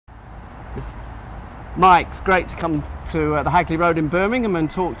Mike, it's great to come to the Hagley Road in Birmingham and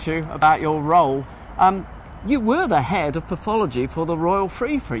talk to you about your role. You were the head of pathology for the Royal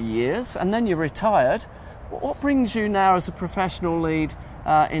Free for years, and then you retired. What brings you now as a professional lead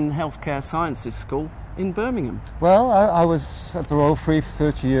in Healthcare Sciences School in Birmingham? Well, I was at the Royal Free for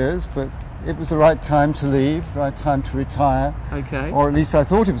 30 years, but it was the right time to leave, the right time to retire. Okay. Or at least I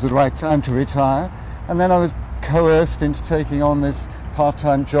thought it was the right time to retire. And then I was coerced into taking on this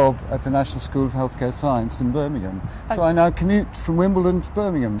part-time job at the National School of Healthcare Science in Birmingham. So I now commute from Wimbledon to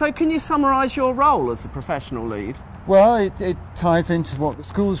Birmingham. So can you summarise your role as a professional lead? Well, it ties into what the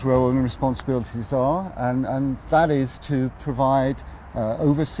school's role and responsibilities are, and that is to provide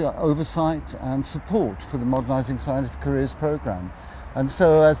oversight and support for the Modernising Scientific Careers programme. And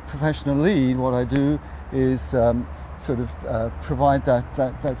so as professional lead, what I do is provide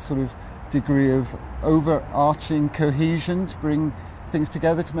that sort of degree of overarching cohesion to bring things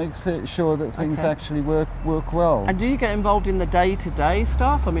together to make sure that things actually work well. And do you get involved in the day-to-day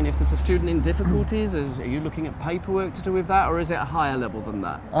stuff? I mean, if there's a student in difficulties, are you looking at paperwork to do with that, or is it a higher level than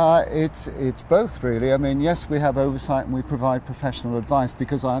that? It's both, really. I mean, yes, we have oversight and we provide professional advice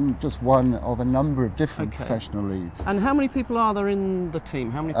because I'm just one of a number of different professional leads. And how many people are there in the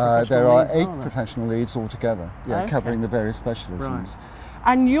team? How many professional leads there are 8 there? professional leads altogether, covering the various specialisms. Right.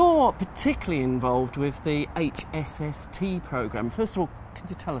 And you're particularly involved with the HSST programme. First of all, can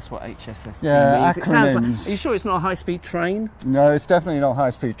you tell us what HSST means? Acronyms. Are you sure it's not a high-speed train? No, it's definitely not a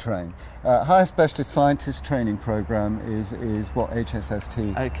high-speed train. Higher Specialist Scientist Training Programme is what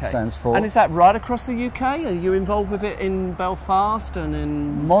HSST stands for. And is that right across the UK? Are you involved with it in Belfast and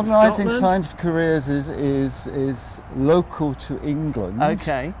in Modernising Scotland? Scientific Careers is local to England.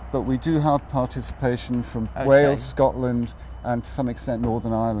 Okay. But we do have participation from Wales, Scotland, and to some extent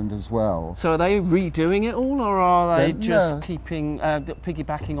Northern Ireland as well. So are they redoing it all, or are they just keeping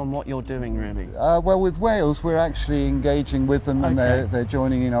piggybacking on what you're doing, really? Well, with Wales, we're actually engaging with them, and they're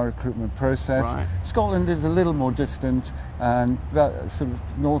joining in our recruitment process. Right. Scotland is a little more distant, and sort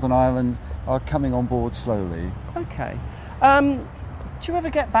of Northern Ireland are coming on board slowly. Okay. Do you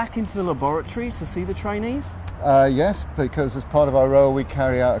ever get back into the laboratory to see the trainees? Yes, because as part of our role we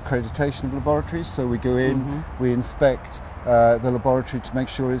carry out accreditation of laboratories, so we go in, we inspect the laboratory to make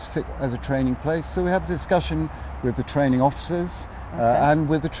sure it's fit as a training place. So we have a discussion with the training officers and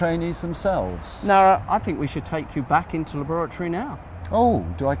with the trainees themselves. Now, I think we should take you back into laboratory now. Oh,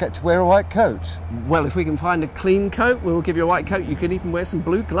 do I get to wear a white coat? Well, if we can find a clean coat, we'll give you a white coat. You can even wear some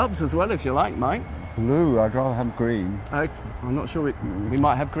blue gloves as well if you like, Mike. Blue? I'd rather have green. I'm not sure. We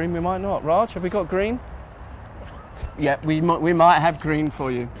might have green, we might not. Raj, have we got green? Yeah, we might have green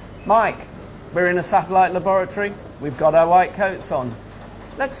for you. Mike, we're in a satellite laboratory. We've got our white coats on.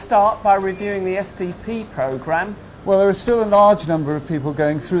 Let's start by reviewing the STP programme. Well, there are still a large number of people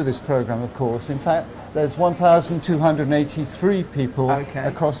going through this programme, of course. In fact, there's 1,283 people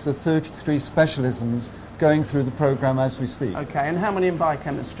across the 33 specialisms going through the programme as we speak. Okay, and how many in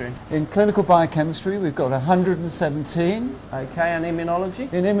biochemistry? In clinical biochemistry, we've got 117. Okay, and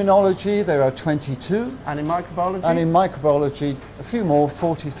immunology? In immunology, there are 22. And in microbiology? And in microbiology, a few more,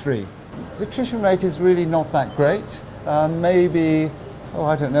 43. The attrition rate is really not that great. Maybe,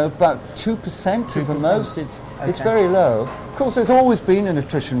 I don't know, about 2% at the most. It's very low. Of course, there's always been an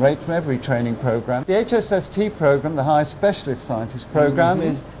attrition rate from every training programme. The HSST programme, the Higher Specialist Scientist programme,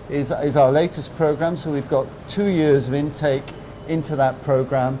 is our latest programme, so we've got 2 years of intake into that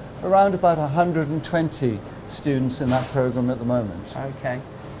programme, around about 120 students in that programme at the moment. Okay.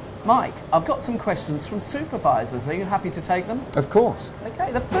 Mike, I've got some questions from supervisors. Are you happy to take them? Of course.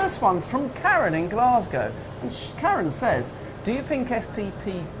 Okay, the first one's from Karen in Glasgow. And Karen says, do you think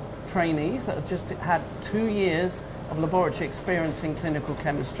STP trainees that have just had 2 years of laboratory experience in clinical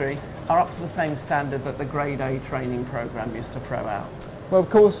chemistry are up to the same standard that the grade A training programme used to throw out? Well,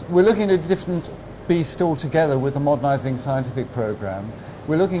 of course, we're looking at a different beast altogether with the Modernising Scientific programme.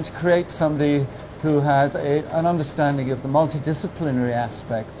 We're looking to create somebody who has an understanding of the multidisciplinary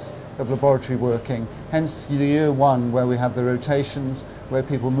aspects of laboratory working, hence the year 1 where we have the rotations, where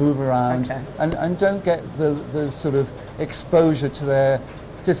people move around and don't get the sort of exposure to their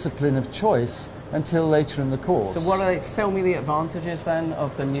discipline of choice until later in the course. So what are they, tell me the advantages then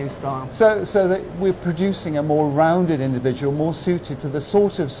of the new style? So that we're producing a more rounded individual, more suited to the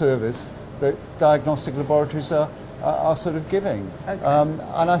sort of service that diagnostic laboratories are sort of giving.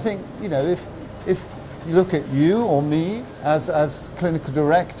 And I think, you know, if you look at you or me as clinical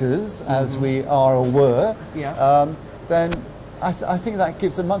directors, as we are or were, then I think that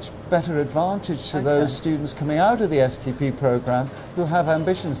gives a much better advantage to those students coming out of the STP programme who have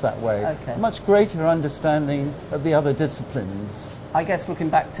ambitions that way. A much greater understanding of the other disciplines. I guess looking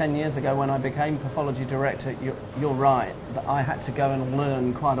back 10 years ago when I became Pathology Director, you're right, that I had to go and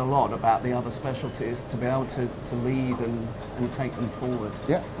learn quite a lot about the other specialties to be able to lead and take them forward.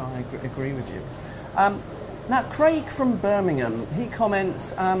 Yeah. So I agree with you. Now, Craig from Birmingham, he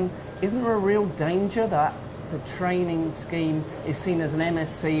comments, isn't there a real danger that the training scheme is seen as an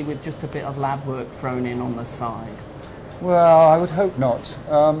MSc with just a bit of lab work thrown in on the side? Well, I would hope not.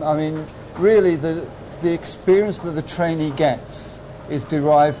 I mean, really, the experience that the trainee gets is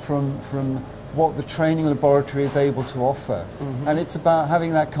derived from what the training laboratory is able to offer. Mm-hmm. And it's about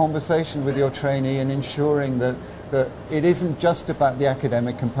having that conversation with your trainee and ensuring that it isn't just about the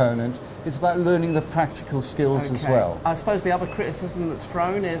academic component, it's about learning the practical skills as well. I suppose the other criticism that's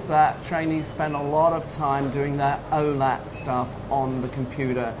thrown is that trainees spend a lot of time doing that OLAT stuff on the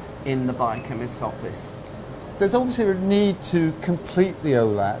computer in the biochemist's office. There's obviously a need to complete the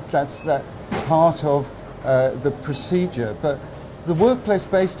OLAT. That's that part of the procedure, but the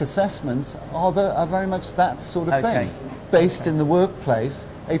workplace-based assessments are very much that sort of thing. Based in the workplace,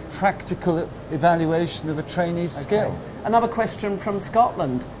 a practical evaluation of a trainee's skill. Another question from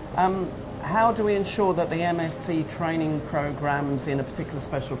Scotland. How do we ensure that the MSc training programs in a particular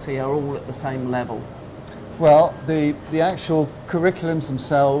specialty are all at the same level? Well, the actual curriculums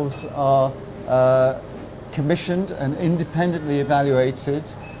themselves are commissioned and independently evaluated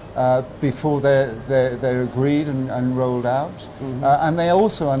before they're agreed and rolled out. Mm-hmm. And they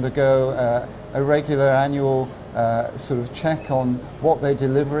also undergo a regular annual sort of check on what they're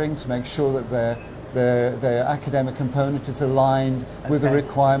delivering to make sure that their academic component is aligned with the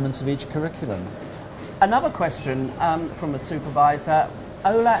requirements of each curriculum. Another question from a supervisor.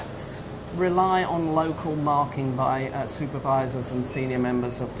 OLATs rely on local marking by supervisors and senior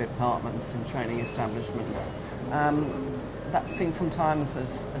members of departments and training establishments. That's seen sometimes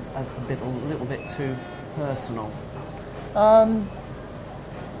as a little bit too personal. I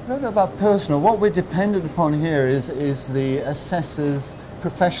don't know about personal. What we're dependent upon here is the assessor's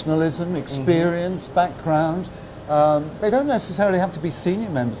professionalism, experience, background. They don't necessarily have to be senior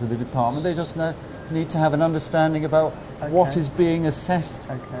members of the department. They just need to have an understanding about what is being assessed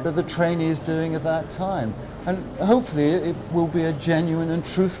that the trainee is doing at that time. And hopefully it will be a genuine and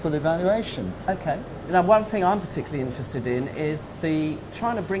truthful evaluation. Okay. Now, one thing I'm particularly interested in is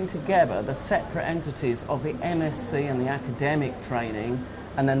trying to bring together the separate entities of the MSc and the academic training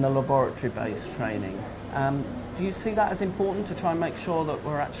and then the laboratory-based training. Do you see that as important to try and make sure that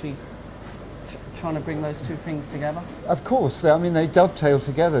we're actually trying to bring those two things together? Of course. I mean, they dovetail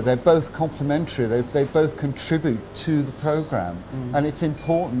together. They're both complementary. They both contribute to the program. And it's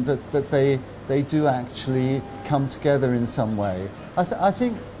important that they do actually come together in some way. I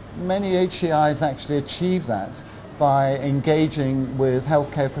think many HEIs actually achieve that by engaging with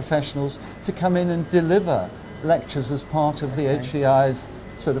healthcare professionals to come in and deliver lectures as part of the HEI's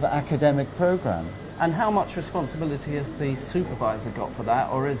sort of academic program. And how much responsibility has the supervisor got for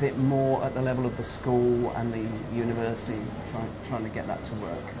that, or is it more at the level of the school and the university trying to get that to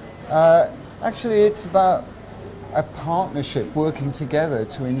work? Actually, it's about a partnership working together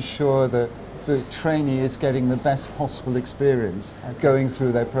to ensure that the trainee is getting the best possible experience going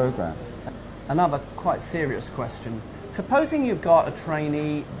through their program. Another quite serious question. Supposing you've got a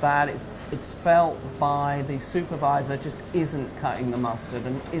trainee that it's felt by the supervisor just isn't cutting the mustard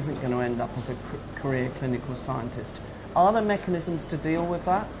and isn't going to end up as a career clinical scientist. Are there mechanisms to deal with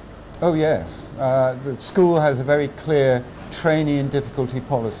that? Oh yes. The school has a very clear trainee in difficulty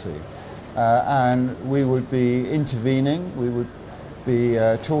policy, and we would be intervening. We would be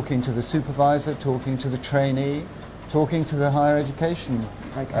talking to the supervisor, talking to the trainee, talking to the higher education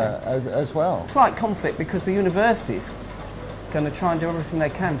as well. Slight conflict because the universities going to try and do everything they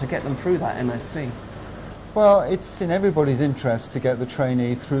can to get them through that MSc. Well, it's in everybody's interest to get the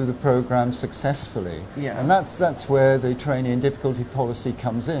trainee through the program successfully. Yeah. And that's where the trainee in difficulty policy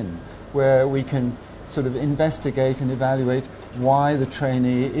comes in, where we can sort of investigate and evaluate why the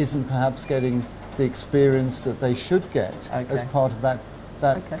trainee isn't perhaps getting the experience that they should get as part of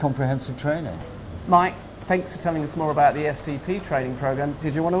that comprehensive training. Mike, thanks for telling us more about the STP training program.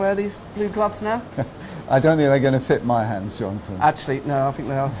 Did you want to wear these blue gloves now? I don't think they're going to fit my hands, Jonathan. Actually, no, I think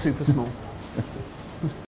they are super small.